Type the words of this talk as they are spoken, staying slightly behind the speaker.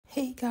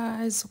Hey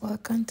guys,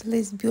 welcome to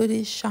Let's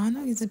Beauty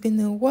channel. It's been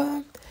a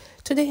while.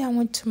 Today I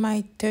went to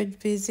my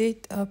third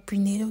visit of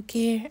prenatal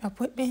care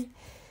appointment.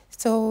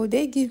 So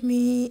they give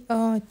me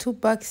 2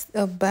 bucks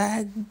a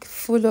bag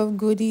full of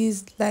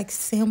goodies like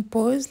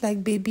samples,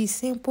 like baby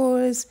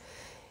samples.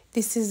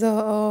 This is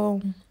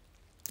a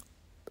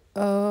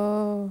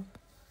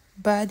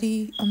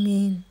body,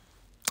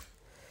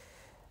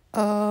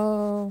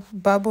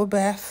 bubble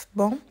bath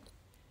bomb.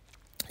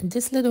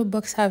 This little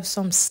box have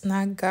some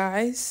snack,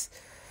 guys,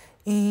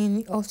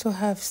 and also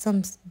have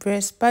some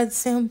breast pad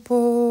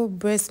sample,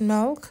 breast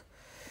milk.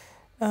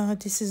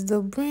 This is the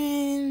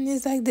brand.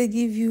 It's like they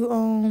give you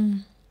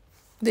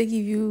they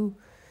give you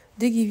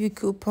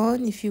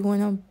coupon if you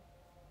wanna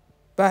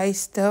buy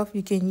stuff,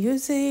 you can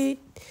use it.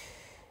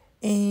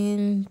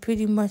 And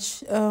pretty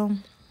much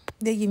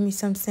they give me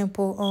some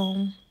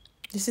sample.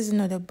 This is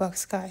another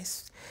box,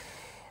 guys.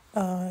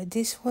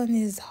 This one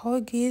is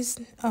Huggies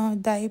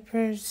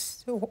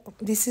diapers.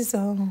 This is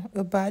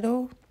a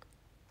bottle.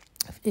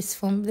 It's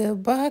from the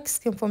box,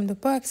 came from the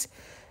box.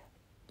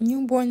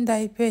 Newborn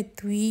diaper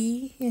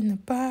 3 in the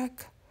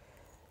pack.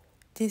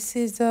 This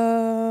is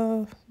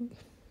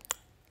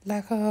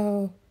like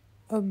a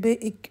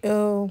big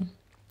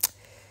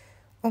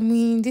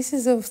this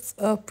is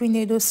a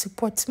prenatal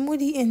support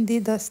smoothie, and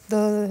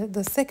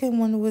the second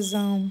one was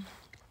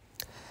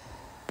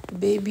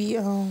baby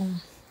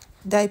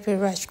diaper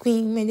rash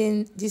cream, and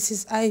then this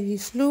is IV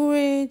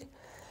fluid.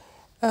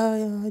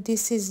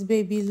 This is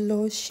baby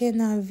lotion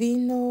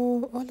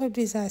Avino. All of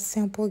these are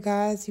simple,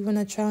 guys. You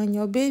wanna try on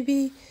your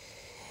baby.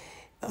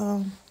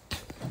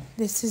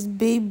 This is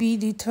baby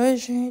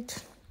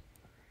detergent.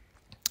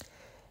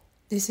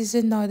 This is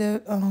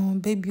another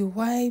baby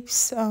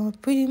wipes.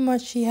 Pretty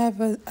much you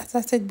have as I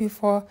said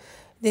before,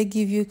 they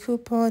give you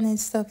coupon and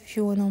stuff if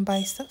you wanna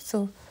buy stuff.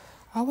 So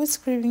I was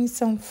craving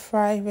some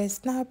fried red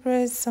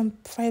snappers, some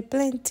fried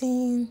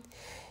plantain,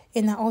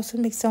 and I also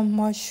make some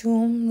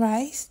mushroom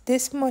rice.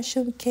 This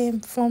mushroom came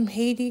from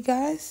Haiti,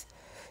 guys,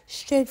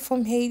 straight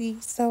from Haiti.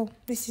 So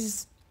this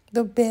is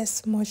the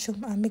best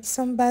mushroom. I make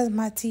some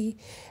basmati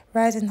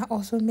rice, and I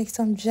also make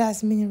some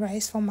jasmine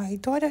rice for my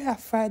daughter. I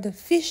fried the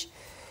fish,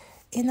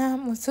 and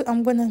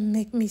I'm gonna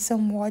make me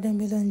some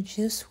watermelon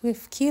juice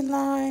with key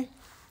lime.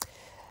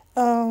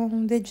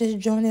 They just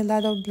drained a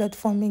lot of blood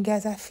for me,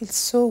 guys. I feel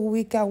so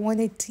weak. I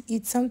wanted to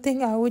eat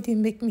something. I already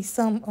make me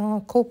some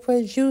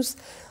copra juice,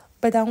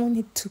 but I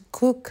wanted to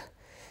cook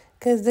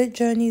because the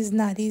journey is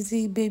not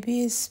easy.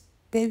 Baby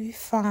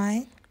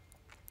fine.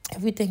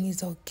 Everything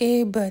is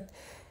okay, but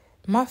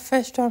my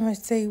first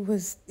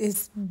trimester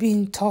it's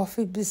been tough.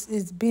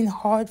 It's been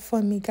hard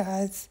for me,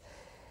 guys.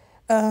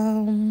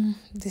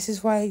 This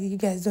is why you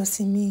guys don't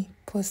see me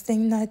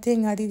posting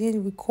nothing. I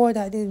didn't record,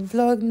 I didn't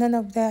vlog, none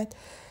of that.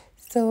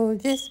 So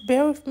just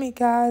bear with me,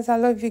 guys. I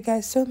love you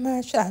guys so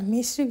much. I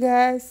miss you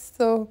guys.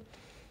 So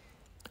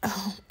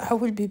I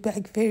will be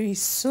back very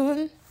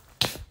soon.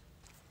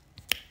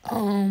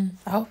 I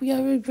hope you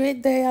have a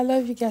great day. I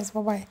love you guys.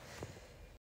 Bye bye.